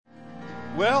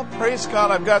Well, praise God,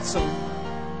 I've got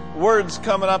some words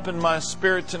coming up in my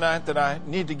spirit tonight that I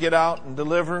need to get out and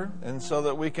deliver, and so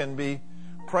that we can be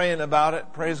praying about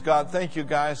it. Praise God. Thank you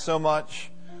guys so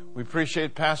much. We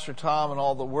appreciate Pastor Tom and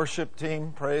all the worship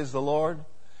team. Praise the Lord.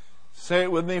 Say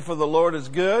it with me, for the Lord is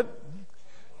good,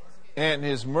 and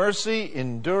His mercy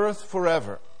endureth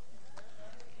forever.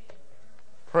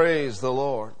 Praise the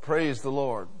Lord. Praise the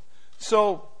Lord.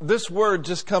 So this word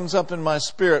just comes up in my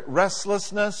spirit: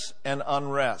 restlessness and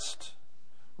unrest.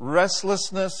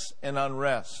 Restlessness and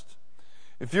unrest.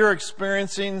 If you're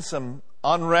experiencing some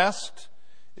unrest,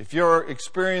 if you're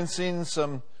experiencing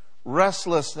some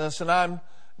restlessness, and I'm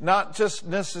not just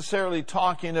necessarily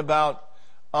talking about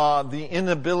the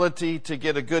inability to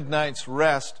get a good night's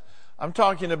rest, I'm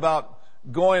talking about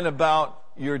going about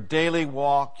your daily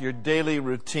walk, your daily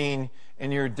routine,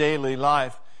 and your daily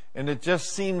life, and it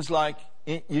just seems like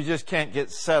you just can't get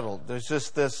settled. There's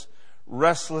just this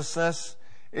restlessness.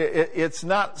 It's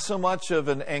not so much of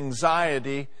an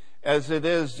anxiety as it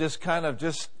is just kind of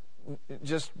just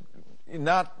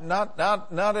not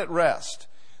at rest.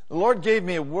 The Lord gave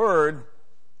me a word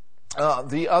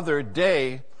the other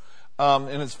day,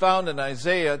 and it's found in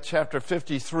Isaiah chapter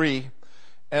 53,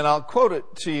 and I'll quote it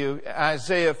to you.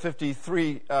 Isaiah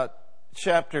 53,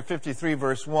 chapter 53,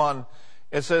 verse 1.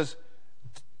 It says,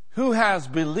 "Who has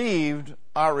believed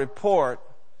our report,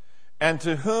 and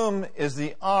to whom is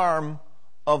the arm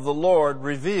of the Lord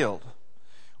revealed?"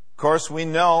 Of course, we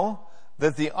know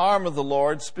that the arm of the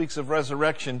Lord speaks of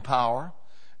resurrection power,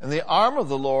 and the arm of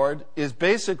the Lord is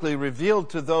basically revealed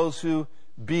to those who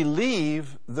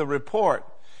believe the report.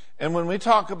 And when we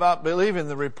talk about believing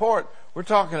the report, we're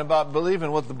talking about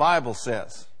believing what the Bible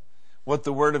says, what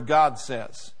the Word of God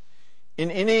says.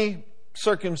 In any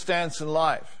circumstance in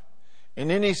life, in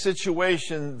any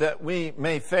situation that we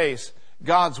may face,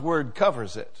 God's Word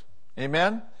covers it.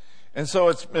 Amen? And so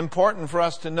it's important for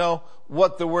us to know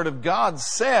what the Word of God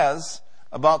says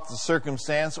about the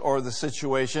circumstance or the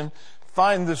situation.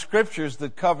 Find the scriptures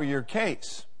that cover your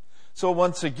case. So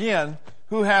once again,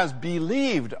 who has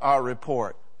believed our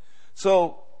report?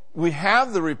 So we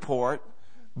have the report,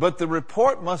 but the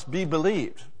report must be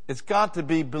believed. It's got to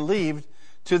be believed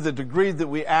to the degree that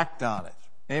we act on it.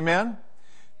 Amen?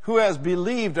 Who has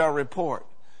believed our report?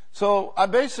 So I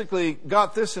basically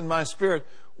got this in my spirit.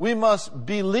 We must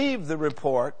believe the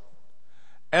report,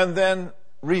 and then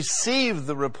receive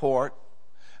the report,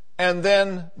 and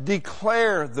then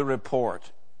declare the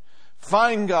report.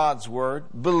 Find God's Word,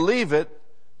 believe it,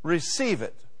 receive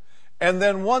it. And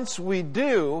then once we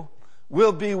do,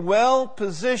 we'll be well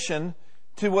positioned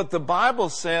to what the Bible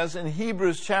says in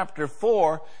Hebrews chapter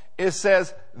 4. It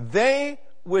says, "They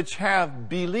which have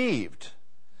believed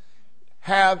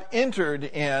have entered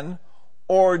in,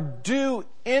 or do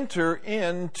enter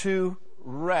into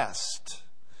rest."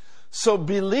 So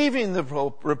believing the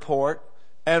report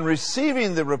and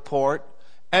receiving the report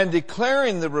and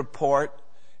declaring the report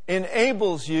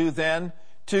enables you then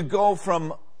to go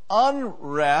from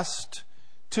unrest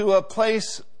to a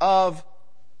place of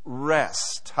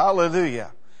rest.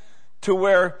 Hallelujah. To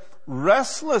where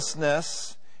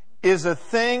restlessness is a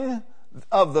thing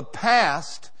of the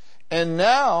past, and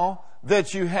now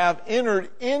that you have entered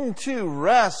into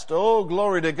rest, oh,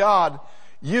 glory to God,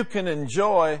 you can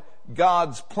enjoy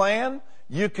God's plan.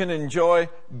 You can enjoy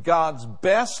God's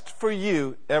best for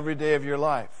you every day of your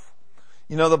life.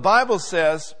 You know, the Bible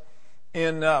says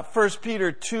in 1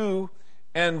 Peter 2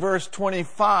 and verse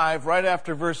 25, right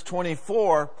after verse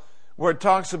 24, where it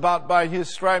talks about by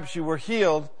His stripes you were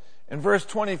healed, and verse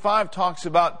 25 talks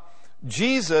about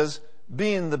Jesus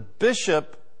being the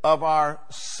bishop of our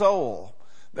soul.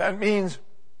 That means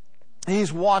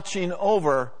He's watching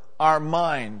over our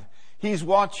mind. He's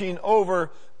watching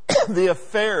over the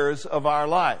affairs of our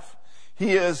life.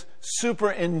 He is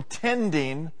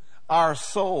superintending our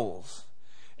souls.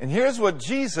 And here's what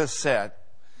Jesus said.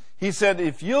 He said,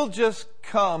 "If you'll just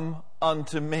come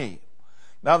unto me."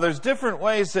 Now there's different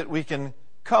ways that we can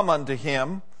come unto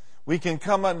Him. We can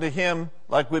come unto Him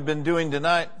like we've been doing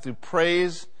tonight through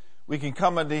praise. We can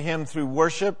come unto Him through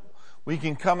worship. We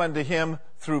can come unto Him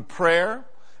through prayer.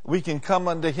 We can come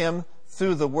unto Him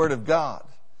through the Word of God.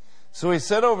 So He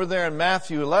said over there in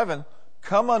Matthew 11,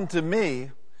 "Come unto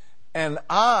me, and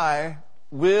I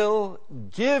will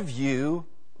give you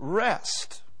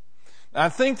rest." Now, I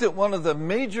think that one of the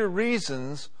major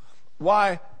reasons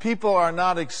why people are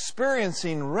not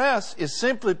experiencing rest is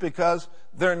simply because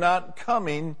they're not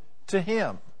coming to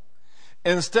Him.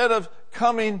 Instead of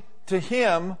coming to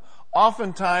Him,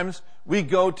 oftentimes we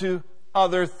go to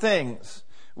other things.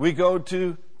 We go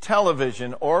to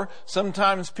television, or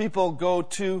sometimes people go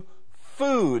to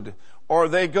food, or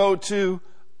they go to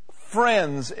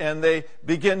friends and they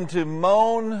begin to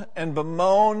moan and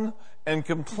bemoan and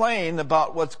complain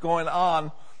about what's going on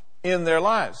in their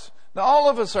lives. Now, all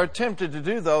of us are tempted to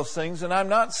do those things, and I'm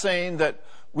not saying that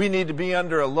we need to be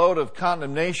under a load of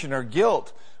condemnation or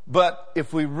guilt, but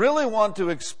if we really want to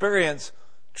experience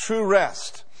true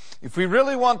rest, if we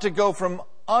really want to go from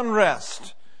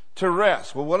unrest to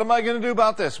rest, well, what am I going to do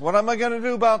about this? What am I going to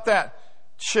do about that?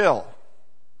 Chill.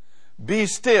 Be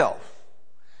still.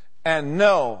 And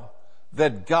know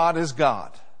that God is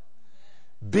God.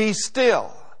 Be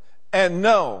still and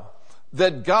know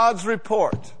that God's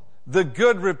report, the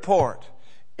good report,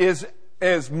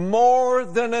 is more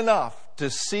than enough to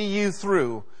see you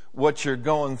through what you're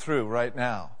going through right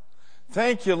now.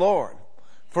 Thank you, Lord,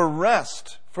 for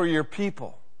rest for your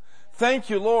people. Thank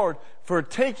you, Lord, for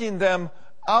taking them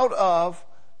out of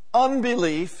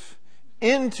unbelief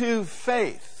into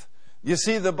faith. You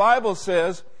see, the Bible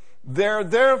says, there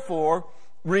therefore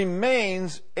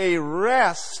remains a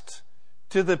rest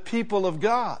to the people of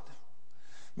God.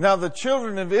 Now, the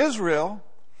children of Israel,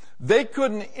 they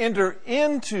couldn't enter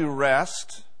into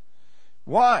rest.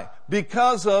 Why?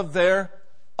 Because of their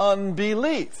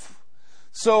unbelief.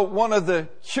 So one of the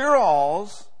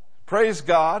cure-alls, praise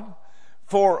God,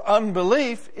 for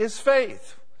unbelief is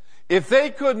faith. If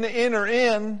they couldn't enter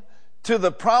in to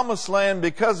the promised land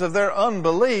because of their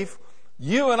unbelief,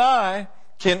 you and I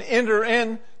can enter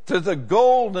in to the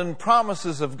golden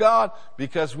promises of God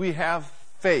because we have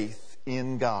faith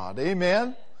in God.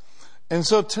 Amen? And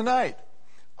so tonight,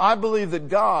 I believe that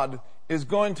God is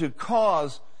going to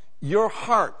cause your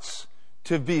hearts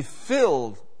to be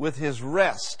filled with His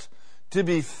rest, to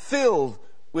be filled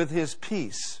with His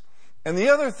peace. And the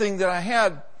other thing that I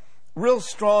had real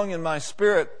strong in my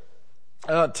spirit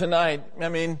tonight, I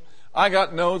mean, I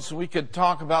got notes, we could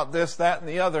talk about this, that, and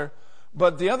the other,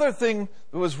 but the other thing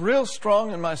that was real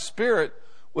strong in my spirit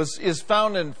is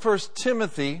found in 1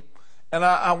 Timothy, and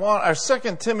I want our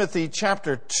 2 Timothy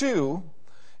chapter 2,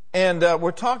 and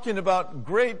we're talking about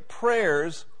great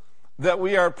prayers that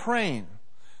we are praying.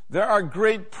 There are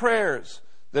great prayers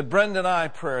that Brenda and I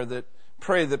pray,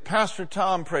 that Pastor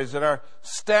Tom prays, that our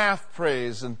staff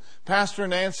prays, and Pastor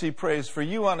Nancy prays for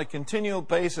you on a continual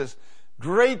basis.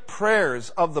 Great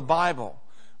prayers of the Bible.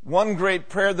 One great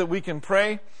prayer that we can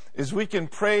pray is we can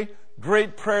pray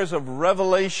great prayers of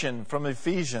revelation from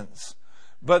Ephesians.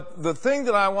 But the thing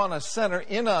that I want to center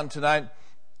in on tonight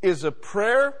is a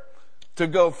prayer to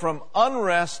go from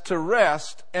unrest to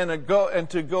rest and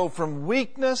to go from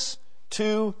weakness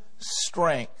to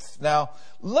strength. Now,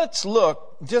 let's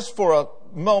look just for a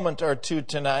moment or two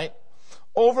tonight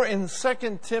over in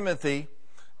 2 Timothy,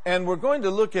 and we're going to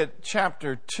look at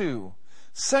chapter 2.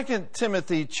 2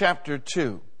 Timothy chapter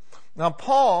 2. Now,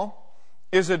 Paul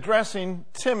is addressing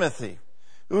Timothy,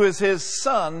 who is his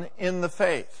son in the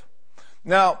faith.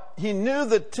 Now, he knew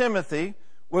that Timothy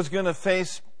was going to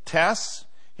face tests.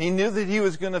 He knew that he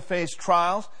was going to face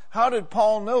trials. How did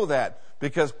Paul know that?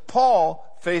 Because Paul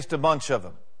faced a bunch of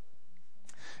them.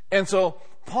 And so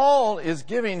Paul is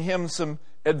giving him some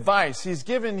advice. He's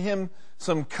giving him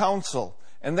some counsel.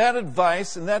 And that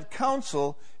advice and that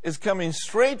counsel is coming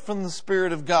straight from the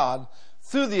Spirit of God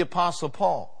through the Apostle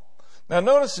Paul. Now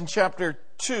notice in chapter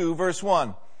 2, verse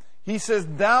 1, he says,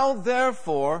 "Thou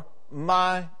therefore,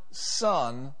 my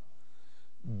son,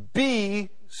 be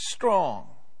strong."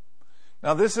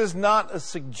 Now this is not a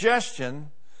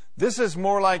suggestion. This is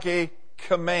more like a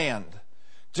command.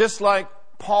 Just like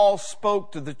Paul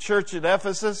spoke to the church at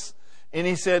Ephesus, and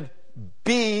he said,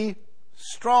 "Be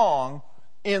strong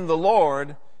in the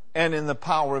Lord and in the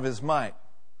power of His might."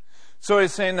 So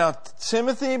he's saying, now,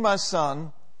 Timothy, my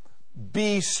son,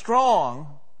 be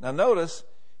strong. Now notice,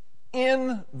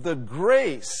 in the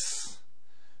grace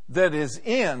that is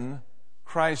in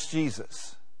Christ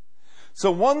Jesus.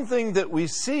 So one thing that we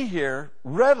see here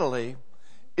readily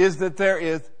is that there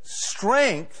is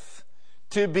strength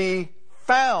to be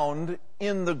found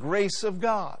in the grace of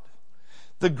God.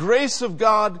 The grace of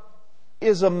God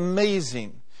is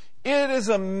amazing. It is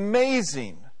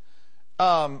amazing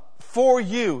for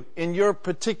you in your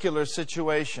particular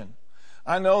situation.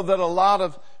 I know that a lot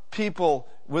of people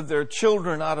with their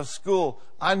children out of school,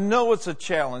 I know it's a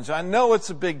challenge. I know it's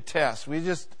a big test. We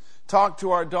just talked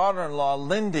to our daughter-in-law,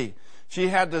 Lindy. She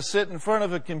had to sit in front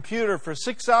of a computer for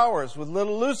 6 hours with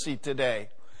little Lucy today,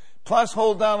 plus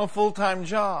hold down a full-time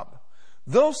job.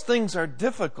 Those things are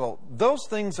difficult. Those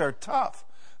things are tough.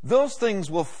 Those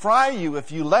things will fry you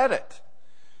if you let it.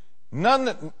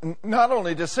 Not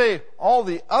only to say all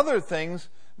the other things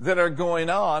that are going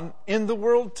on in the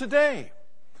world today.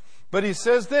 But he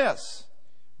says this,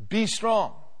 be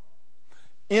strong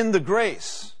in the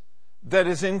grace that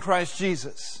is in Christ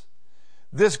Jesus.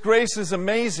 This grace is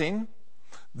amazing.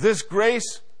 This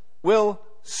grace will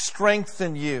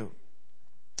strengthen you.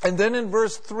 And then in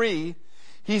verse 3,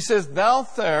 he says,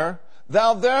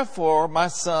 Thou therefore, my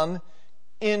son,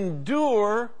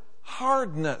 endure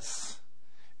hardness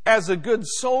as a good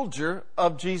soldier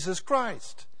of Jesus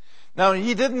Christ. Now,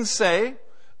 he didn't say,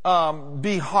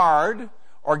 be hard,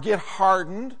 or get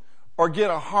hardened, or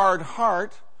get a hard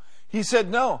heart. He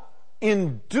said, no,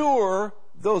 endure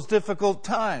those difficult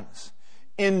times.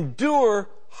 Endure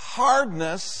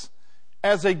hardness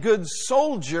as a good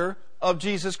soldier of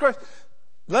Jesus Christ.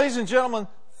 Ladies and gentlemen,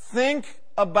 think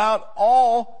about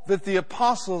all that the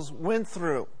apostles went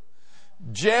through.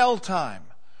 Jail time,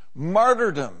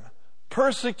 martyrdom,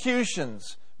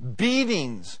 persecutions,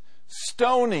 beatings,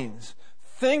 stonings.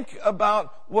 Think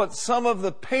about what some of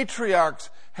the patriarchs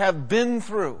have been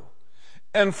through.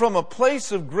 And from a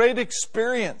place of great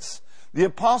experience, the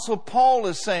Apostle Paul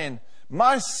is saying,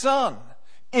 my son,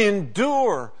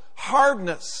 endure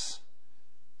hardness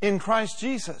in Christ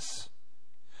Jesus.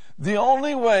 The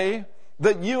only way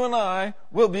that you and I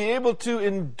will be able to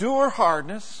endure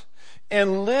hardness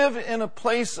and live in a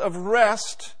place of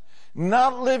rest,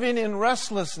 not living in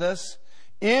restlessness,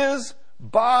 is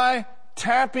by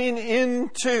tapping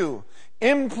into,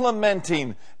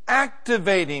 implementing,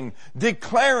 activating,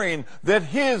 declaring that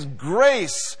His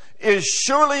grace is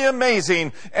surely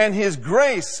amazing and His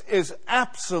grace is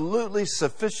absolutely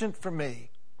sufficient for me.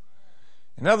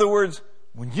 In other words,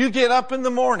 when you get up in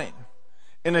the morning,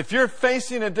 and if you're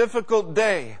facing a difficult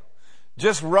day,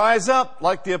 just rise up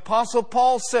like the Apostle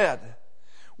Paul said.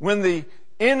 When the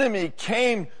enemy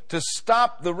came to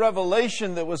stop the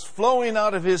revelation that was flowing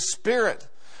out of his spirit,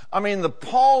 I mean, the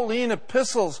Pauline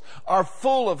epistles are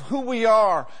full of who we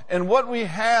are and what we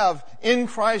have in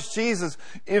Christ Jesus.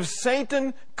 If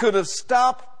Satan could have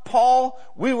stopped Paul,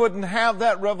 we wouldn't have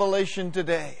that revelation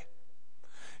today.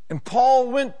 And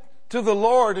Paul went to the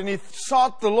Lord and he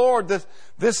sought the Lord.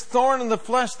 This thorn in the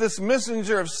flesh, this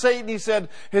messenger of Satan, he said,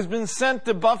 has been sent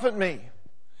to buffet me.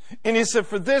 And he said,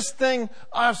 for this thing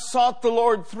I've sought the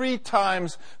Lord 3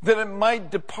 times that it might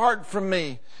depart from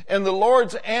me. And the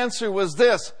Lord's answer was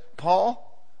this,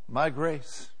 Paul, my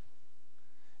grace,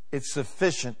 it's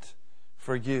sufficient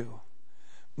for you.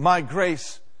 My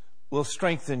grace will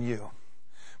strengthen you.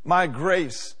 My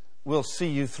grace will see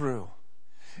you through.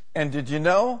 And did you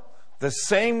know the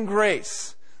same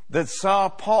grace that saw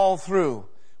Paul through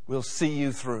will see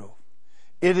you through?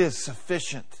 It is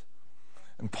sufficient.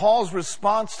 And Paul's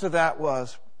response to that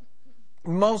was,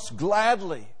 most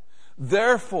gladly,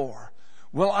 therefore,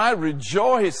 will I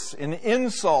rejoice in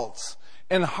insults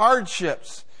and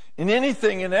hardships, in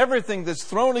anything and everything that's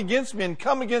thrown against me and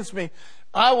come against me.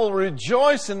 I will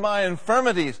rejoice in my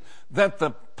infirmities, that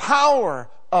the power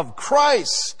of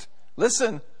Christ,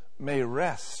 listen, may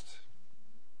rest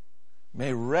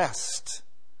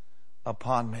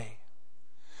upon me.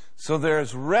 So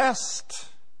there's rest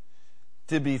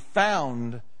to be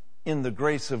found in the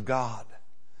grace of God.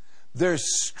 There's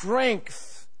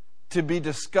strength to be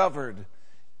discovered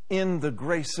in the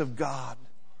grace of God.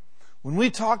 When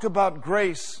we talk about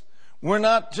grace, we're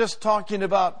not just talking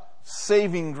about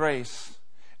saving grace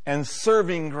and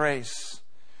serving grace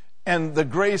and the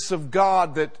grace of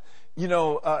God that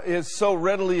is so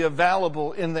readily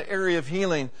available in the area of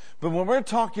healing. But when we're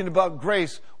talking about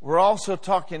grace, we're also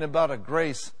talking about a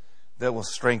grace that will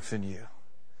strengthen you,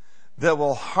 that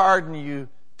will harden you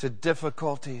to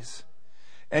difficulties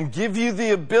and give you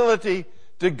the ability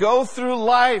to go through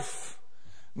life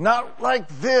not like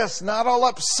this, not all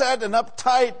upset and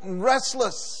uptight and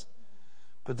restless,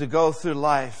 but to go through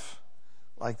life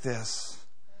like this.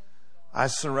 I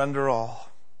surrender all.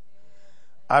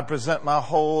 I present my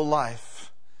whole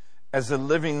life as a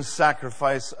living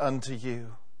sacrifice unto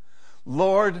you.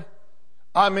 Lord,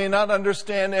 I may not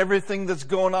understand everything that's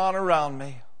going on around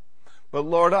me, but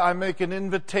Lord, I make an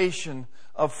invitation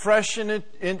afresh and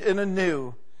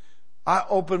anew. I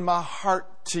open my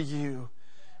heart to you.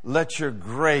 Let your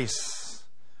grace,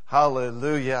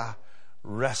 hallelujah,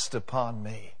 rest upon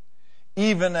me,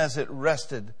 even as it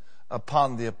rested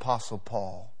upon the Apostle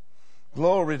Paul.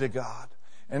 Glory to God.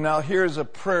 And now here's a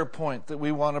prayer point that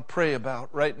we want to pray about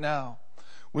right now.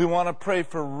 We want to pray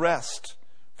for rest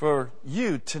for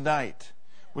you tonight.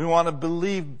 We want to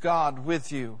believe God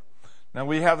with you. Now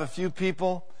we have a few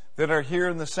people that are here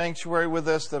in the sanctuary with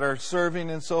us that are serving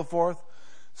and so forth.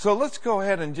 So let's go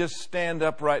ahead and just stand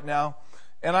up right now.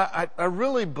 And I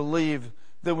really believe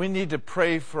that we need to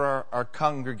pray for our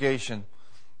congregation.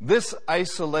 This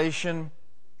isolation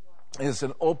is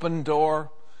an open door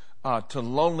to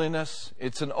loneliness.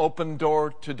 It's an open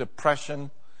door to depression.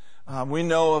 We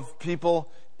know of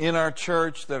people in our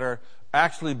church that are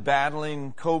actually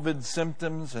battling COVID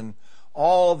symptoms and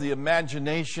all the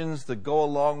imaginations that go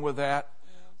along with that.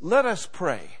 Let us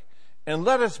pray and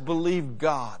let us believe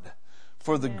God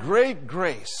for the great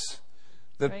grace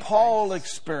that Paul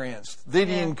experienced, that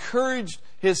he encouraged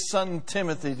his son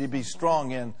Timothy to be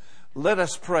strong in. Let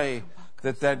us pray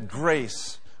that that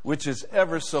grace, which is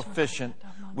ever sufficient,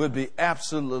 would be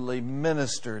absolutely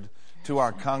ministered to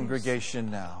our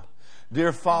congregation now.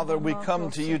 Dear Father, we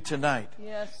come to you tonight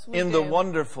in the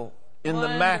wonderful, in the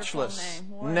matchless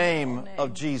name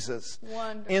of Jesus,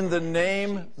 in the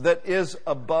name that is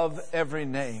above every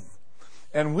name.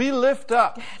 And we lift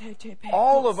up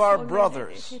all of our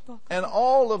brothers and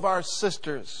all of our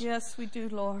sisters. Yes, we do,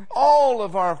 Lord. All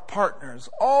of our partners,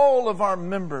 all of our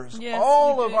members,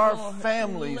 all of our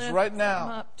families right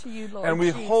now. And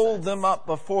we hold them up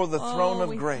before the throne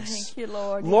of grace. Thank you,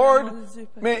 Lord. Lord,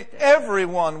 may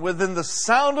everyone within the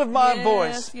sound of my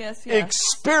voice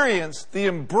experience the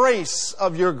embrace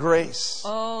of your grace.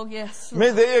 Oh, yes, Lord.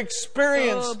 May they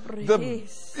experience the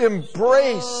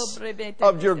embrace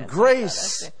of your grace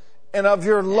and of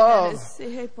your love.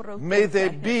 May they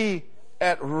be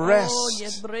at rest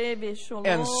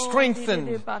and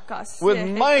strengthened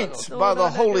with might by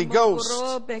the Holy Ghost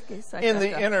in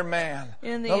the inner man.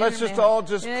 Now let's just all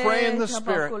just pray in the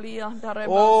Spirit.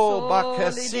 Oh,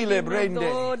 bakasile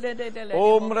brende.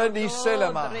 Omre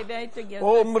selema.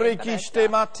 Omre kishte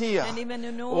matia.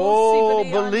 Oh,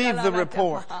 believe the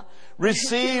report.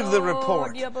 Receive the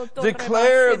report.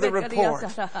 Declare the report.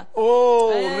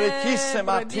 Oh, rekise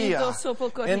matia.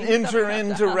 And enter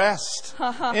into rest.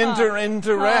 Enter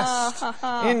into rest.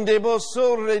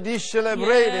 Indeboso redishele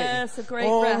brede.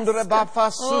 Ombre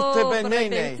bafasute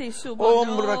benene.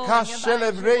 Ombre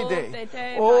kashele brede.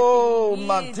 Oh,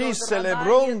 matisele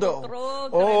brondo.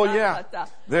 Oh, yeah.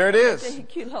 There it is.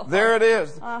 There it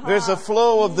is. There's a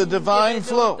flow of the divine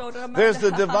flow. There's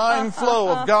the divine flow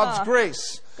of God's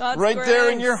grace. Right there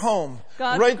in your home.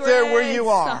 Right there where you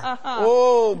are.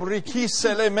 Oh,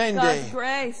 brikisele mende.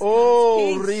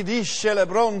 Oh, ridishele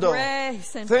brondo.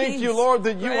 Thank you, Lord,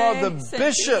 that you are the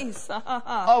bishop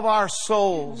of our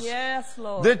souls. Yes,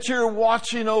 Lord. That you're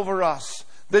watching over us.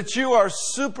 That you are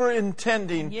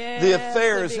superintending the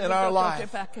affairs in our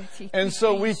life. And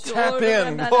so we tap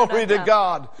in, glory to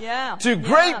God, to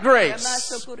great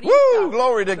grace. Woo,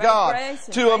 glory to God.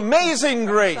 To amazing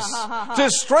grace. To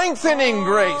strengthening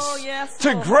grace.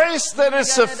 To grace that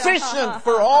is sufficient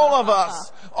for all of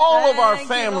us. All of our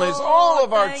families, all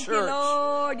of our church.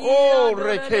 Oh,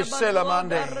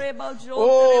 rekeshelamande.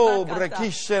 Oh,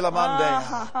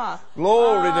 brekishelamande.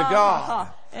 Glory to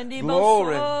God.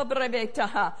 Glory.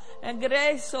 And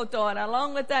grace,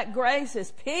 along with that grace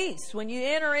is peace. When you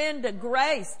enter into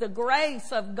grace, the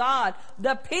grace of God,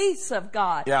 the peace of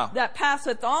God that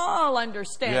passeth all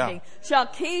understanding shall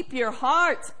keep your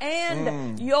hearts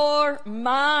and your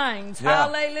minds.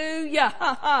 Hallelujah.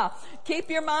 Keep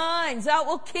your minds. That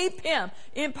will keep him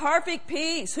in perfect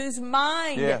peace, whose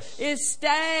mind is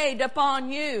stayed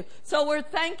upon you. So we're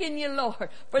thanking you, Lord,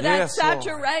 for that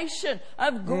saturation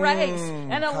of grace.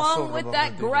 And along with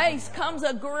that grace comes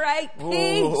a great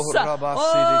peace.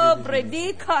 Oh,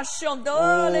 brevika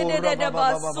shondole and the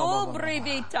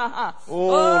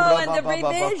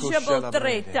revisionable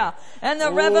treta and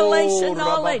the revelation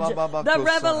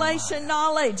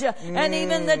knowledge, and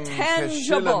even the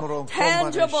tangible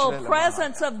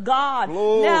presence of God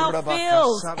now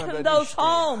fills those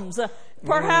homes.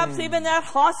 Perhaps even that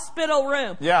hospital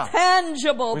room.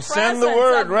 Tangible presence send the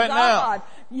word right God. Now.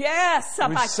 Yes.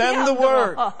 We send the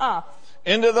word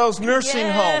into those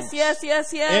nursing homes. Yes.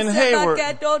 In Hayward.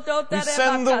 We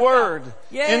send the word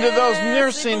into those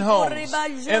nursing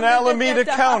homes in Alameda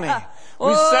County.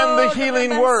 We send the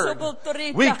healing word.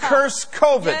 We curse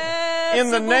COVID in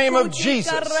the name of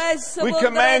Jesus. We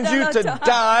command you to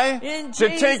die, to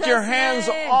take your hands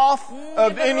off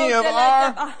of any of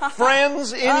our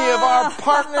friends, any of our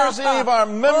partners, any of our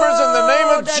members in the name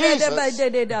of Jesus.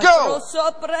 Go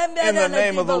in the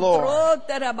name of the Lord.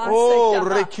 Oh,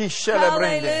 Rekishele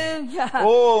Brende.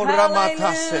 Oh,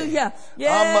 Ramatase.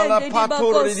 Amala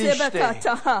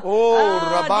Patoridiste. Oh,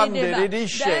 Rabande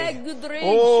Ridishe.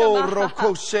 Oh,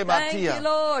 Thank you,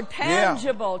 Lord.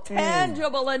 Tangible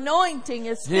anointing anointing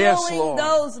is filling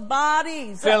those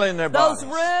bodies, filling their those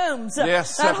bodies. rooms,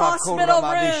 that hospital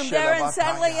room there in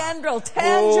San Leandro.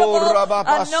 Tangible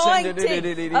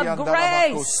anointing of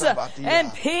grace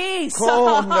and peace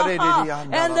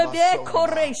and the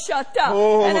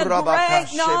and a great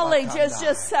knowledge is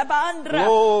just sabandra,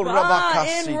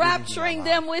 enrapturing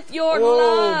them with your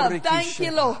love. Thank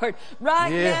you, Lord.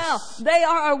 Right now, they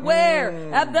are aware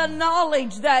of the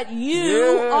knowledge that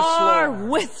you are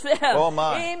with them.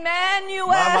 Emmanuel,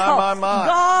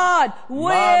 God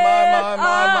with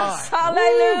us.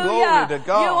 Hallelujah.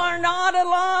 You are not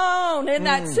alone in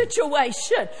that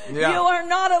situation. You are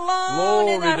not alone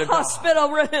in that hospital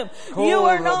room. You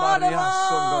are not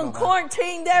alone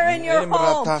quarantined there in your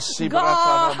home.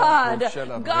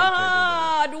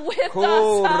 God with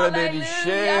us.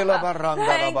 Hallelujah.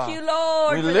 Thank you,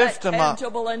 Lord, we for lift that them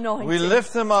tangible up. anointing. We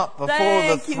lift them up before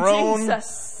Thank the you, throne,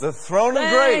 Jesus. the throne of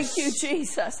grace. Thank you,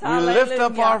 Jesus. We Hallelujah. lift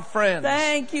up our friends.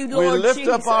 Thank you, Lord We lift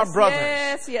Jesus. up our brothers.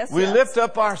 Yes, yes, we yes. lift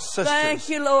up our sisters. Thank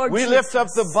you, Lord We Jesus. lift up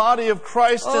the body of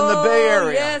Christ in the Bay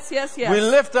Area. Yes, yes, yes. We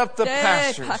lift up the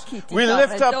pastors. We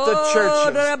lift up the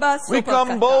churches. We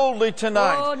come boldly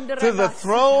tonight to the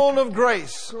throne of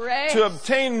grace to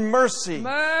obtain mercy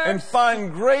and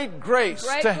find great grace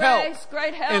to help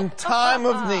in time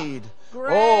of need.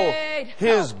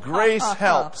 His grace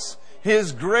helps.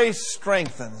 His grace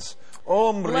strengthens.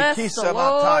 Bless the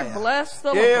Lord, bless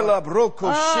the Lord.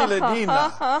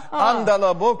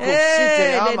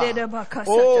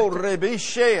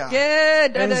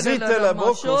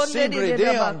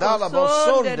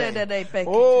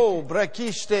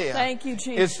 Thank you,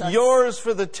 Jesus. It's yours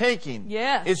for the taking.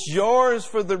 Yes. It's yours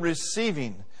for the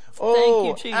receiving. Thank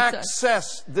you, Jesus.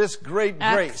 Access this great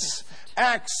grace.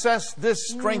 Access this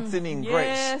strengthening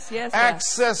grace.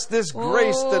 Access this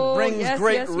grace that brings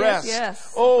great rest.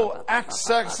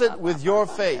 Access it with your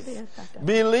faith.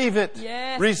 Believe it,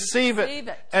 receive it,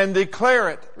 and declare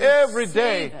it every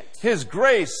day. His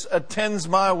grace attends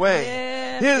my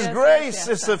way. His grace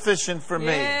is sufficient for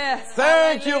me.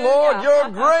 Thank you, Lord. Your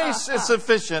grace is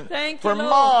sufficient for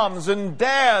moms and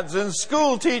dads and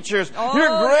school teachers.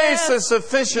 Your grace is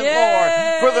sufficient, Lord,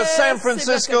 for the San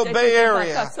Francisco Bay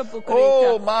Area.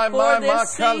 Oh, my,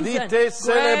 Kalite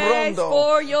celebrondo.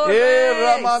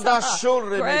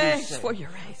 Grace for your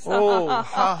race. Oh, ha,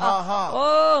 ha, ha.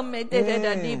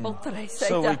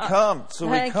 So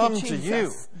we come to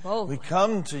you. We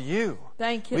come to you.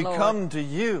 Thank you, we Lord. come to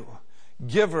you,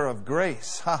 giver of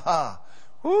grace. Ha ha.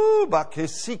 Ooh,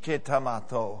 bakesike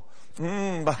tamato.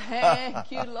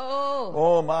 Thank you, Lord.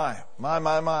 Oh my.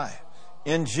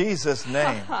 In Jesus'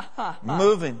 name.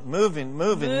 moving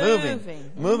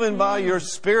by your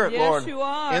Spirit, Lord, you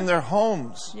are. in their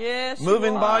homes. Yes,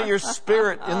 moving you by are. your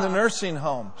Spirit in the nursing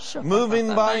home.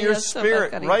 Moving by your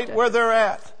Spirit right where they're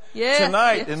at.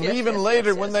 Tonight and even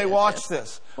later when they watch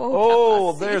this.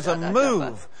 Oh, there's a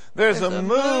move. There's a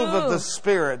move of the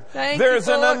Spirit. There's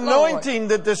an anointing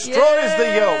that destroys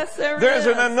the yoke. There's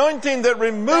an anointing that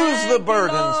removes the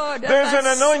burdens. There's an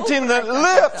anointing that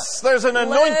lifts. There's an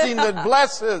anointing that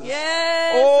blesses.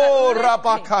 Oh,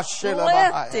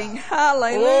 lifting.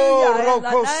 Hallelujah.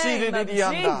 In the name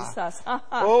of Jesus.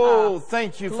 Oh,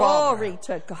 thank you, Father. Glory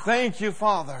to God. Thank you,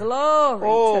 Father.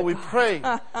 Glory to we God. pray.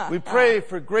 We pray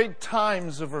for great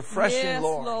times of refreshing,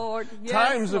 Lord. Yes,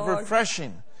 times of Lord.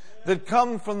 refreshing that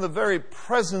come from the very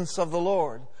presence of the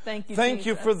Lord. Thank you, Thank Jesus.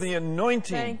 you for the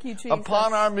anointing Thank you, Jesus.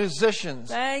 upon our musicians.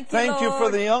 Thank you, Thank you for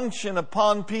Lord. the unction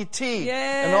upon PT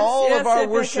Yes, and all yes, of our yes,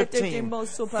 worship yes, team.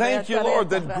 yes, Thank you, Lord,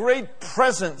 that great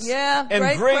presence and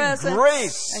great great presence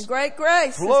grace and great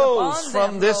grace flows is upon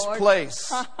from them, this Lord.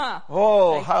 place.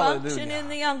 Oh, They function function in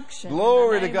the unction.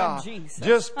 Glory in the to name God. of Jesus.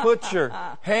 Just put your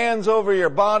hands over your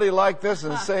body like this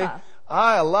and say,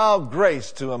 I allow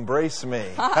grace to embrace me.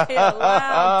 I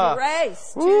allow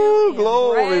grace to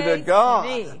glory embrace to God.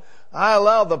 me. I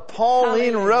allow the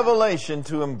Pauline Hallelujah. revelation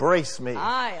to embrace me.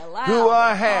 I allow who I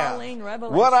the have, Pauline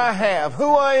revelation. what I have, who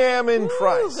I am in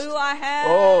Christ. Who I have.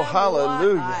 Oh,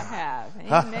 hallelujah. What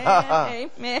I have.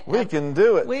 Amen. Amen. We can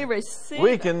do it. We receive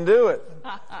We it. can do it.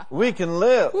 We can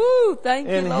live. Woo, thank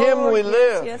you, In Lord. Him we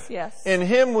live. Yes. In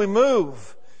Him we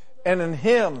move. And in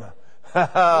Him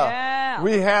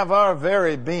we have our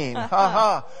very being.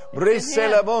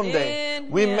 Briselabonde.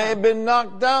 We may have been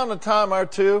knocked down a time or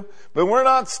two, but we're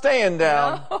not staying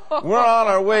down. No. We're on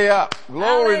our way up.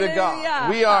 Glory to God.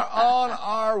 Hallelujah. We are on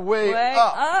our way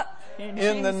up.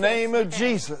 In the name of name.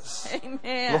 Jesus.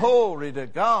 Amen. Glory to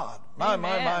God. My.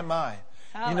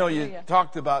 You know, you Hallelujah.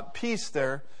 talked about peace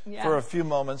there for a few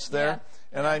moments there.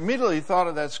 And I immediately thought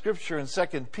of that scripture in 2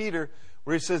 Peter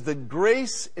where he says that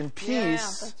grace and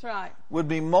peace that's right. would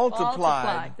be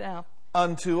multiplied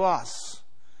unto us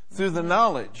through the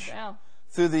knowledge,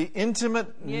 through the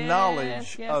intimate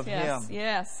knowledge of Him.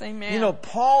 Yes, amen. You know,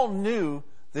 Paul knew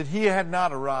that he had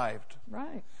not arrived.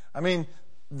 Right. I mean,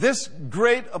 this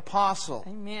great apostle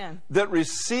that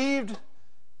received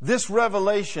this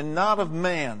revelation, not of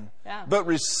man, but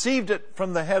received it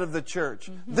from the head of the church.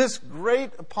 This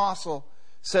great apostle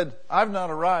said, I've not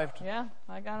arrived. Yeah,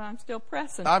 I'm still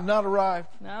pressing. I've not arrived.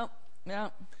 No.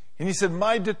 And he said,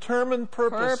 my determined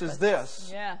purpose is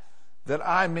this, that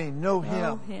I may know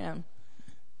Him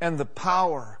and the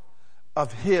power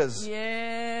of His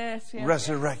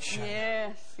resurrection.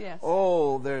 Yes.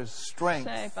 Oh, there's strength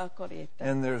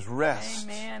and there's rest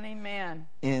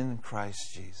in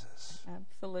Christ Jesus.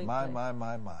 Absolutely. My.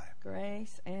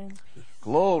 Grace and peace.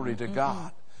 Glory to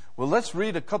God. Well, let's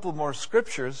read a couple more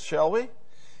scriptures, shall we?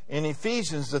 In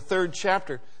Ephesians, the 3rd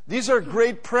chapter. These are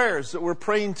great prayers that we're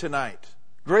praying tonight.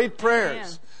 Great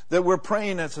prayers that we're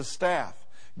praying as a staff.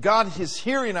 God is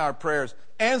hearing our prayers,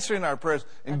 answering our prayers,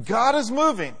 and God is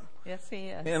moving. Yes, He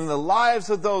is. In the lives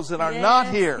of those that are not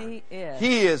here.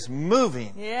 He is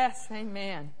moving. Yes,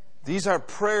 amen. These are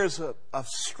prayers of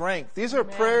strength. These are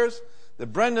prayers that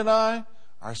Brenda and I,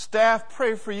 our staff,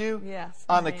 pray for you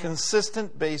on a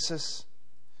consistent basis.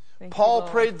 Paul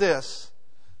prayed this,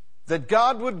 that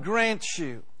God would grant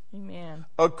you,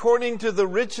 according to the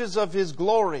riches of His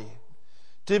glory,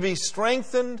 to be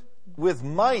strengthened with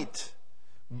might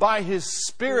by His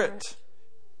Spirit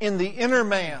in the inner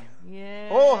man.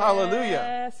 Yes. Oh,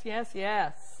 hallelujah.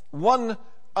 Yes. One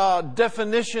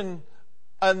definition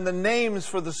and the names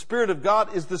for the Spirit of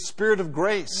God is the Spirit of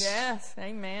grace. Yes,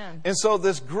 amen. And so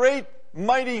this great,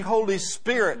 mighty Holy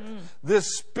Spirit,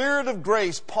 this Spirit of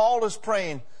grace, Paul is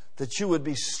praying that you would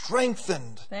be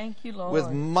strengthened. Thank you, Lord. With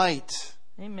might.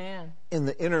 Amen. In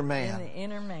the inner man. In the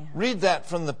inner man. Read that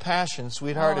from the Passion,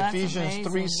 sweetheart. Ephesians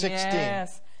 3:16.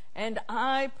 Yes. And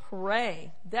I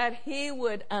pray that He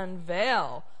would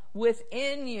unveil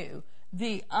within you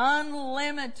the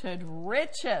unlimited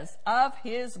riches of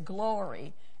His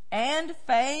glory and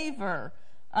favor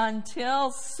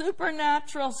until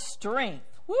supernatural strength.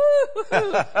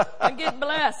 Woo-hoo-hoo. I get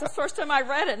blessed. That's the first time I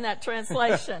read it in that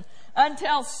translation.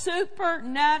 Until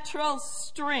supernatural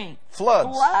strength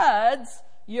floods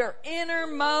your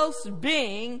innermost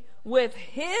being with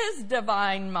His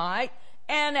divine might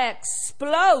and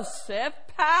explosive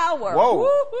power. Whoa!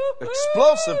 Woo-hoo-hoo.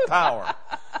 Explosive power.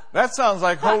 That sounds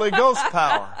like Holy Ghost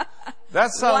power.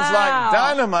 That sounds like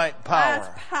dynamite power.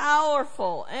 That's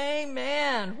powerful.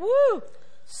 Amen. Woo!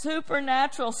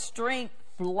 Supernatural strength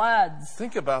floods.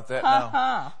 Think about that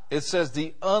now. It says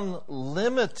the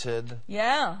unlimited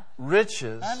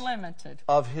riches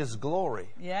of His glory.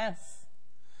 Yes.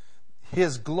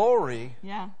 His glory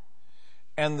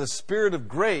and the Spirit of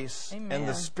grace and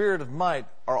the Spirit of might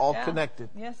are all connected.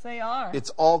 Yes, they are. It's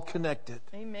all connected.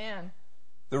 Amen.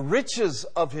 The riches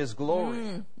of His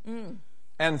glory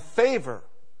and favor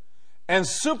and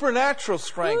supernatural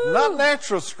strength, not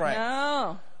natural strength.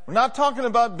 No. We're not talking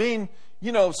about being,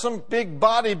 some big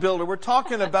bodybuilder. We're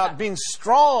talking about being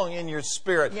strong in your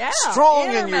spirit,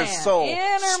 strong in your soul,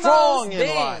 strong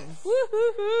in life.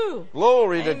 Woo-hoo-hoo.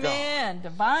 Glory to God. Amen.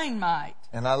 Divine might.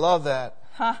 And I love that.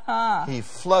 He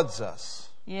floods us.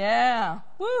 Yeah.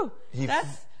 Woo.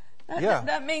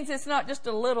 That means it's not just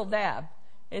a little dab.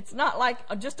 It's not like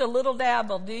just a little dab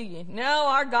will do you. No,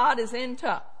 our God is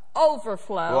into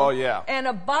overflow and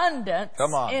abundance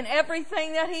in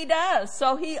everything that He does.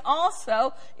 So He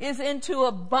also is into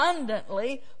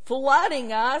abundantly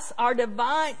flooding us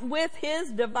with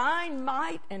His divine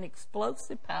might and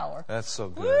explosive power. That's so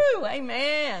good. Woo,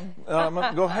 amen. I'm going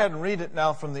to go ahead and read it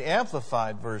now from the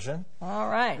Amplified version. All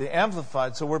right. The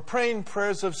Amplified. So we're praying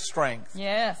prayers of strength.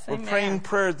 Yes, we're praying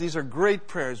prayers. These are great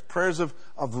prayers. Prayers of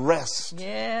rest.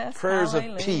 Yes. Prayers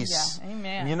of peace.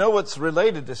 Amen. And you know what's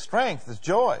related to strength is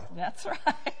joy. That's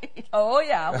right. Oh,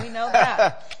 yeah. We know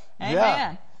that.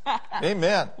 Amen.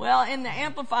 Amen. Well, in the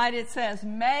Amplified it says,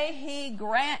 may He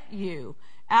grant you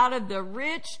out of the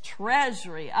rich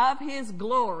treasury of His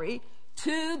glory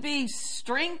to be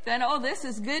strengthened. Oh, this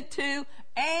is good too.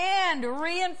 And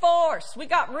reinforced. We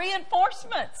got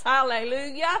reinforcements.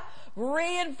 Hallelujah.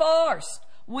 Reinforced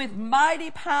with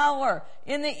mighty power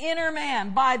in the inner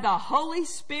man by the Holy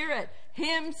Spirit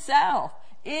Himself,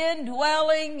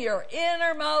 indwelling your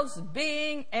innermost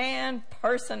being and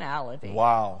personality.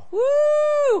 Wow.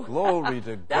 Woo! Glory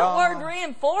to God. That word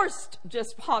reinforced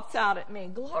just pops out at me.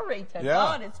 Glory to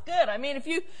God. It's good. I mean,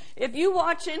 if you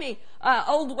watch any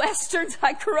old Westerns,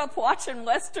 I grew up watching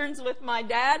Westerns with my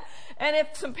dad, and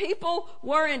if some people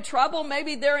were in trouble,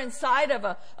 maybe they're inside of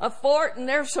a fort and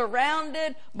they're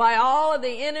surrounded by all of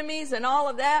the enemies and all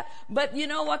of that. But you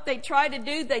know what they try to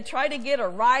do? They try to get a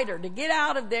rider to get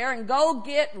out of there and go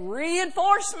get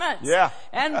reinforcements. Yeah.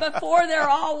 And before they're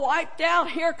all wiped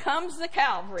out, here comes the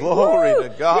cavalry. Glory Woo! to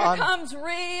God. Here comes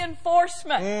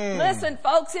reinforcement. Listen,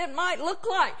 folks, it might look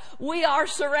like we are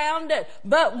surrounded,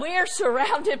 but we're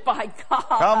surrounded by God.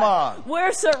 Come on.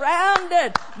 We're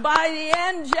surrounded by the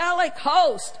angelic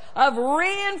host of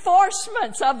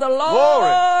reinforcements of the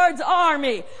Lord's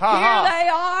army. Here they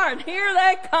are and here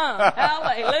they come.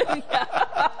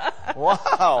 Hallelujah.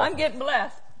 Wow. I'm getting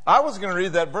blessed. I was going to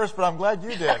read that verse, but I'm glad you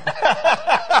did.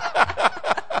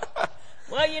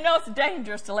 Well, you know it's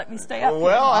dangerous to let me stay up here.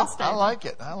 Well, I like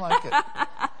it. I like it.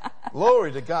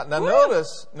 Glory to God. Now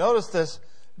notice this.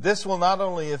 This will not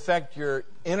only affect your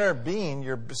inner being,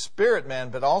 your spirit man,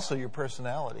 but also your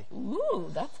personality. Ooh,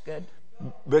 that's good.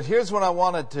 But here's what I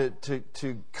wanted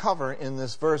to cover in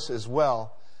this verse as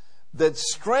well. That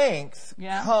strength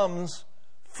comes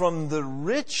from the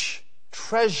rich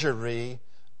treasury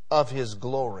of His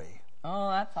glory. Oh,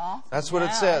 that's awesome. That's what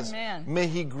it says. Amen. May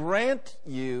He grant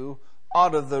you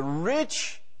out of the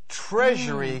rich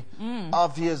treasury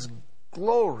of His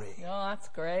glory. Oh, that's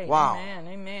great. Wow. Amen.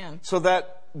 Amen. So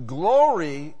that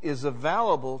glory is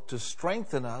available to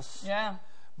strengthen us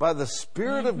by the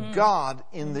Spirit of God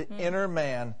in the inner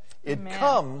man. It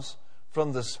comes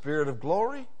from the Spirit of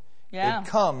glory. It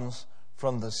comes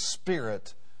from the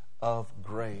Spirit of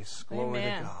grace. Glory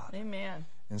to God. Amen.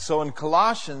 And so in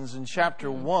Colossians in chapter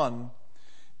 1,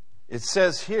 it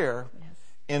says here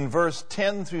in verse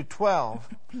 10 through 12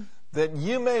 that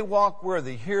you may walk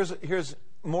worthy. Here's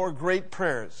more great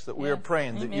prayers that we are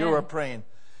praying, that you are praying.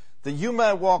 That you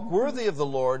may walk worthy of the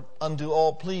Lord unto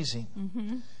all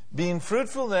pleasing, being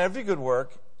fruitful in every good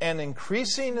work, and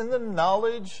increasing in the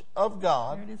knowledge of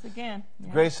God. There it is again.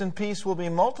 Yeah. Grace and peace will be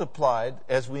multiplied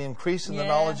as we increase in the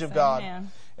knowledge of God.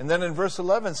 Amen. And then in verse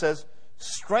 11 it says,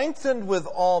 strengthened with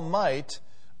all might,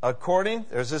 according,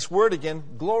 there's this word again,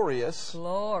 glorious.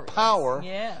 Power,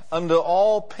 unto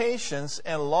all patience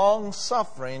and long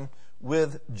suffering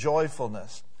with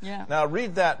joyfulness. Yeah. Now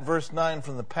read that verse 9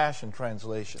 from the Passion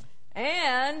Translation.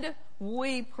 And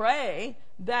we pray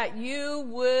that you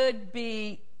would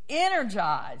be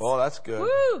energized. Oh, that's good.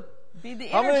 Woo! Be the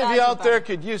How many of you out there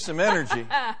could use some energy?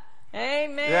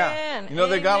 Amen. Yeah. You know,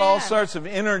 they got all sorts of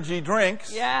energy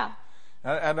drinks. Yeah.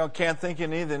 I can't think of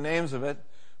any of the names of it,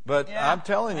 but I'm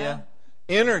telling you,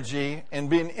 energy and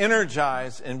being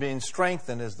energized and being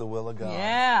strengthened is the will of God.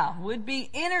 Yeah. Would be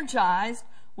energized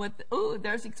with,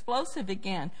 there's explosive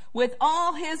again, with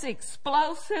all His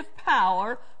explosive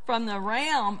power from the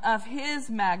realm of His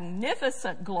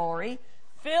magnificent glory,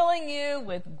 filling you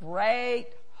with great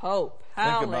hope.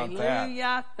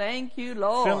 Hallelujah. Thank you,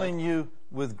 Lord. Filling you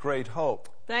with great hope.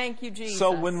 Thank you, Jesus.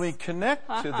 So when we connect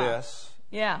to this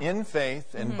in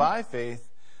faith and by faith,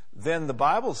 then the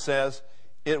Bible says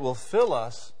it will fill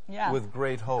us with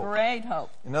great hope. Great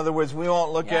hope. In other words, we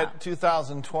won't look at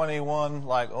 2021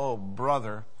 like, oh,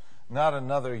 brother, not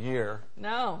another year.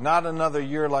 No. Not another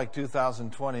year like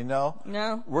 2020.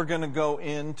 No. We're going to go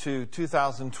into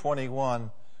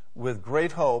 2021 with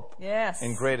great hope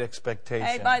and great expectation.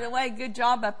 Hey, by the way, good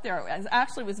job up there. It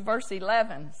actually was verse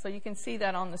 11, so you can see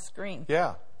that on the screen.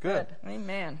 Yeah, good.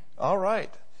 Amen. All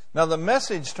right. Now, the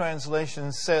Message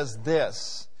translation says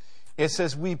this. It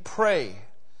says, we pray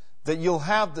that you'll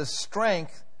have the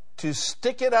strength to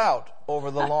stick it out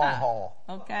over the long haul.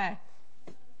 Okay.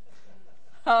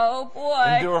 Oh,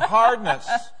 boy. Endure hardness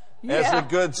as a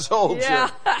good soldier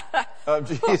of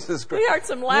Jesus Christ. We heard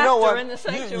some laughter in the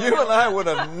sanctuary. You and I would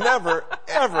have never,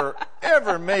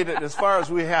 ever made it as far as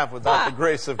we have without the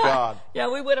grace of God. Yeah,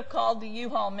 we would have called the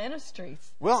U-Haul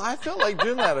Ministries. Well, I feel like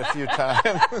doing that a few times.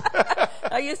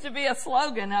 That used to be a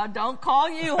slogan. Now, don't call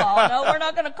U-Haul. No, we're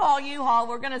not going to call U-Haul.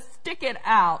 We're going to stick it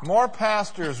out. More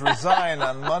pastors resign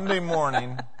on Monday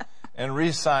morning and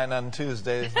re-sign on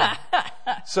Tuesdays.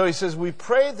 So he says, we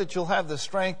pray that you'll have the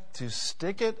strength to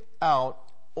stick it out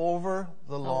over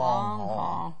the long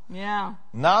haul. Yeah.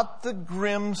 Not the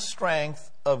grim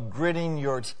strength of gritting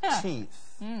your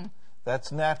teeth.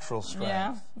 That's natural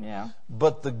strength. Yeah.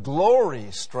 But the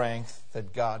glory strength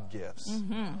that God gives.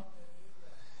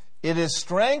 It is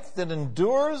strength that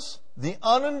endures the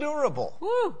unendurable.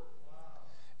 Woo.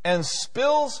 And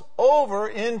spills over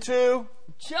into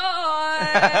Joy!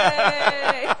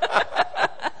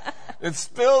 It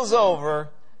spills over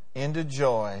into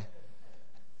joy.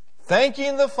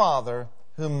 Thanking the Father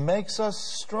who makes us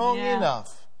strong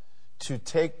enough to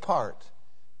take part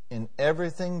in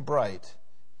everything bright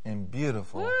and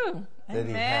beautiful that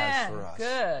He has for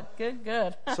us.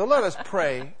 Good. So let us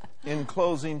pray in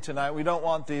closing tonight. We don't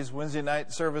want these Wednesday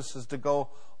night services to go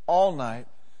all night,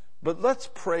 but let's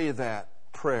pray that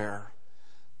prayer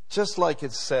just like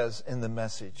it says in the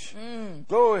message.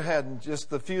 Go ahead and just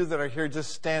the few that are here,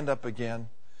 just stand up again.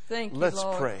 Thank you, Let's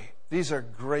Lord. pray. These are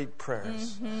great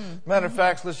prayers. Matter of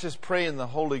fact, let's just pray in the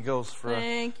Holy Ghost for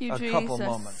a couple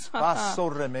moments.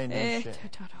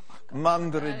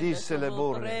 Mandre di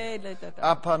celebore,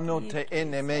 apanote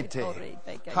enemete,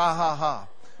 ha ha ha.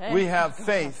 We have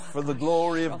faith for the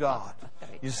glory of God.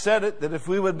 You said it, that if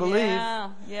we would believe,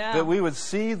 that we would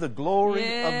see the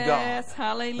glory of God,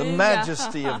 the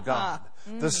majesty of God,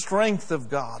 the strength of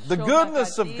God, the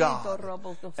goodness of God,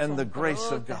 and the grace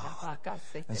of God.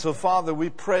 And so, Father, we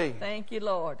pray Thank you,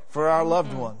 Lord. for our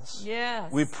loved ones.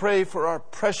 Yes. We pray for our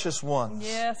precious ones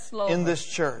Yes, Lord. in this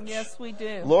church. Yes, we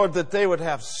do. Lord, that they would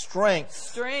have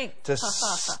strength to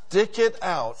stick it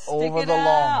out over the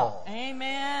long haul.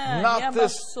 Amen. Not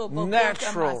this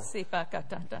natural,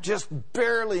 just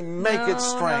barely make it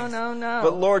strength. No.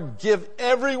 But Lord, give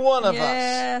every one of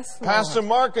Yes, us, Lord. Pastor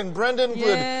Mark and Brendan, Yes.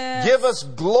 would give us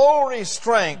glory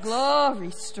strength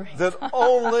Glory strength. that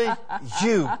only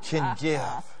you can give.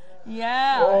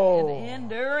 Yeah, Oh. and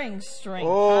enduring strength.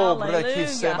 Oh,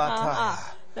 Hallelujah.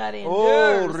 That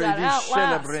endures, that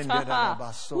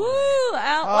outlasts. Woo,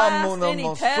 outlast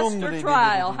any test or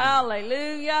trial.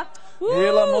 Hallelujah.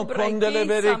 Oh,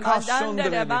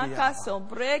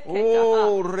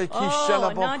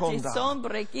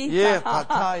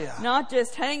 not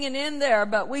just hanging in there,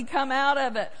 but we come out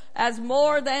of it as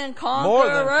more than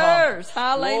conquerors.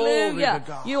 Hallelujah.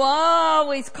 You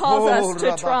always cause us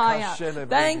to triumph.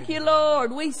 Thank you,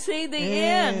 Lord. We see the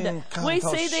end. We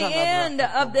see the end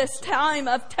of this time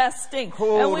of testing.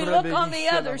 And we look on the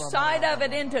other side of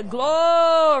it into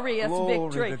glorious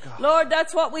victory. Lord,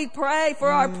 that's what we pray for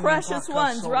our precious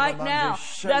ones right now.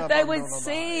 That they would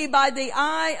see by the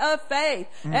eye of faith.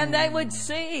 And they would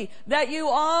see that you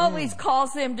always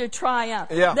cause them to triumph.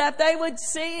 That they would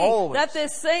see that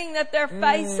this thing that they're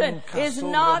facing is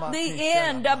not the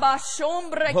end.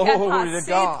 Glory to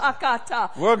God.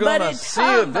 We're going to see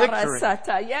a victory.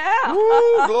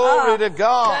 Ooh, glory to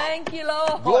God. Thank you,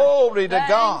 Lord. Glory to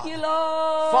God. Thank you,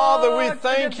 Lord. Father, we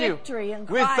thank you.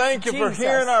 We thank you for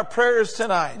hearing our prayers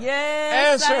tonight.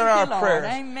 Yes, answering our Lord. prayers.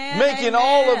 Amen. Making Amen.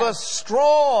 all of us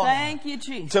strong. Thank you,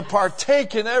 Jesus. To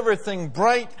partake in everything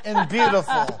bright and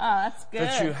beautiful That's good.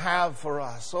 that you have for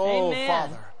us. Oh, Amen.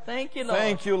 Father. Thank you, Lord.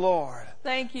 Thank you, Lord.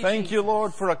 Thank you, Thank Jesus. you,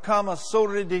 Lord, for Akama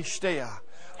Soridishtea.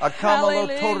 Akama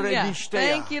Lotoredishtea.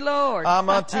 Thank you, Lord.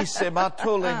 Amatise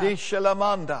Matole de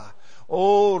Shelamanda.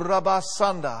 Oh,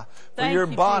 Rabasanda. For Thank your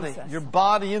you, body, Jesus. your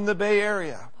body in the Bay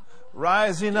Area,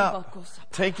 rising up,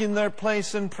 taking their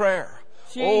place in prayer.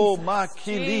 Oh,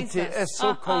 Makilite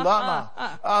Esokolama,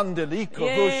 Andeliko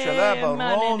Hushalaba,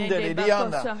 Ronde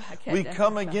Dianda. We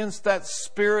come against that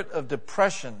spirit of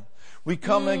depression. We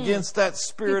come against that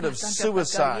spirit of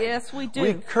suicide. Yes, we do.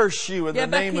 We curse you in the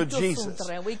name of Jesus.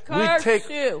 We take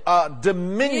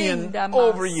dominion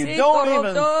over you. Don't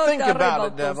even think about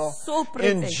it, devil.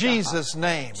 In Jesus'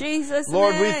 name.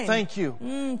 Lord, we thank you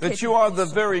that you are the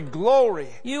very glory.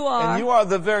 You are. And you are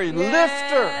the very lifter.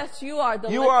 Yes, you are the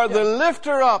lifter. You are the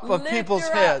lifter up of people's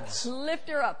heads.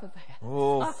 Lifter up of the head.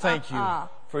 Oh, thank you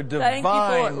for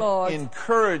divine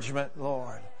encouragement,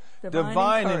 Lord.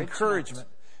 Divine encouragement.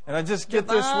 And I just get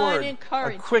this word,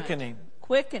 a quickening.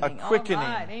 Quickening. A quickening. All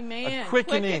right. Amen. A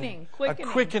quickening. A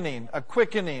quickening. A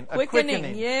quickening. A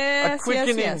quickening. Yes, a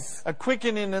quickening. yes. A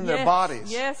quickening in their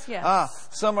bodies. Yes, yes.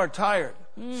 Some are tired.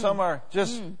 Some are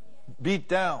just beat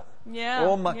down. Yeah.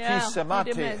 Oh, Makisa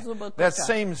Mate. That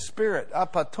same spirit.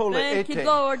 Apatole Thank ete. you,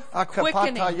 Lord.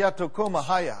 Akapata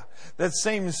yatokomahaya. That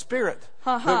same spirit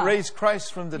that raised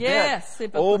Christ from the dead.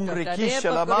 Oh,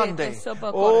 Mrikisha Lamande.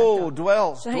 Oh,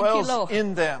 dwells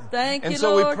in them. Thank and you,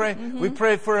 so Lord. we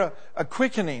pray for a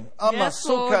quickening. Yes,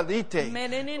 Lord.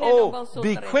 Amasukalite. Oh,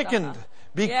 be quickened.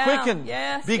 Be quickened.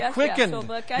 Be quickened.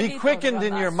 Be quickened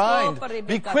in your mind.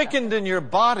 Be quickened in your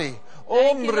body.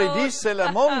 Ombre dice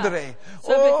la mondre.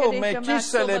 Oh, me qui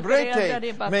celebrate.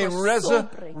 May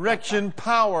resurrection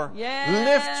power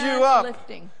lift you up.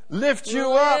 Lift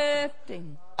you up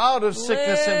out of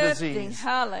sickness and disease.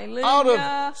 Hallelujah. Out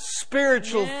of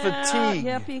spiritual fatigue.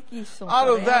 Out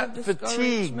of that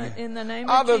fatigue. In the name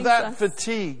out of of that Jesus.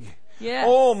 fatigue. Yes.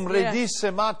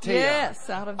 Yes.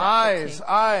 Out of that eyes, fatigue.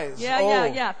 eyes.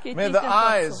 Yeah. May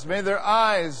their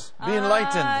eyes be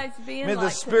enlightened. May the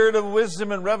spirit of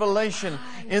wisdom and revelation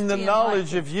in the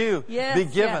knowledge of you be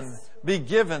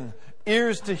given.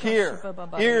 Ears to hear,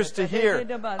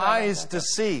 eyes to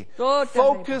see,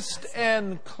 focused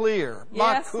and clear.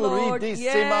 Yes, Lord.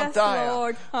 Yes,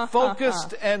 Lord.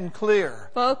 Focused and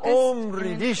clear.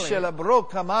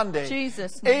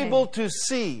 Jesus' able to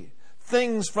see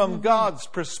things from God's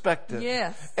perspective.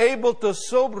 Yes. Able to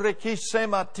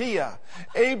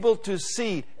able to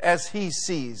see as He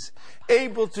sees.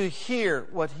 Able to hear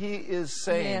what He is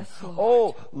saying. Yes, Lord.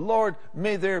 Oh, Lord,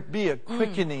 may there be a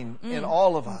quickening in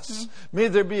all of us. May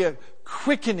there be a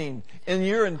quickening in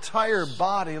your entire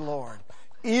body, Lord.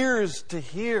 Ears to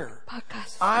hear.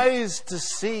 Eyes to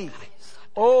see.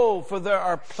 Oh, for there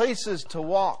are places to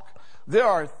walk. There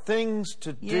are things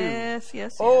to do.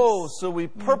 Yes. Oh, so we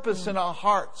purpose in our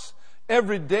hearts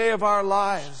every day of our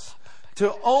lives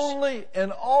to only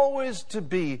and always to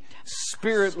be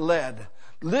Spirit-led.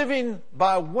 Living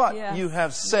by what you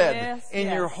have said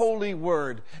in your holy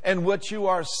word and what you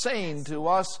are saying to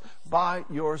us by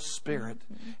your Spirit.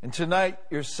 And tonight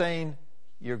you're saying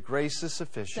your grace is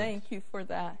sufficient. Thank you for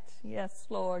that. Yes,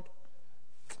 Lord.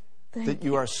 That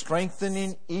you are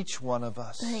strengthening each one of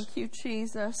us. Thank you,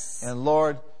 Jesus. And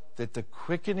Lord, that the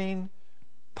quickening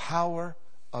power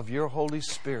of your Holy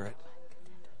Spirit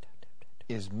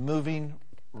is moving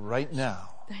right now.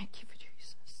 Thank you for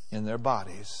Jesus. In their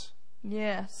bodies.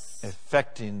 Yes.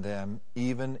 Affecting them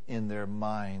even in their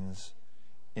minds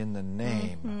in the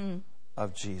name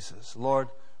of Jesus. Lord,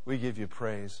 we give you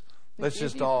praise. Let's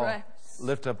just all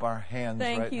lift up our hands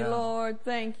right now. Thank you, Lord.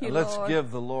 Thank you, Lord. Let's give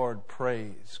the Lord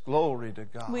praise. Glory to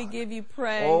God. We give you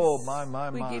praise. Oh, my.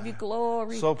 We give you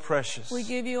glory. So precious. We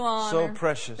give you honor. So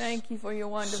precious. Thank you for your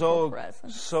wonderful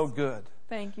presence. So good.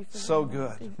 Thank you for so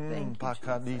good. Thank you,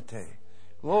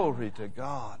 Glory to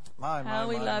God. How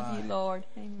we love you, Lord.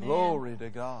 Amen. Glory to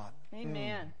God.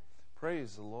 Amen.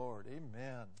 Praise the Lord.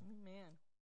 Amen.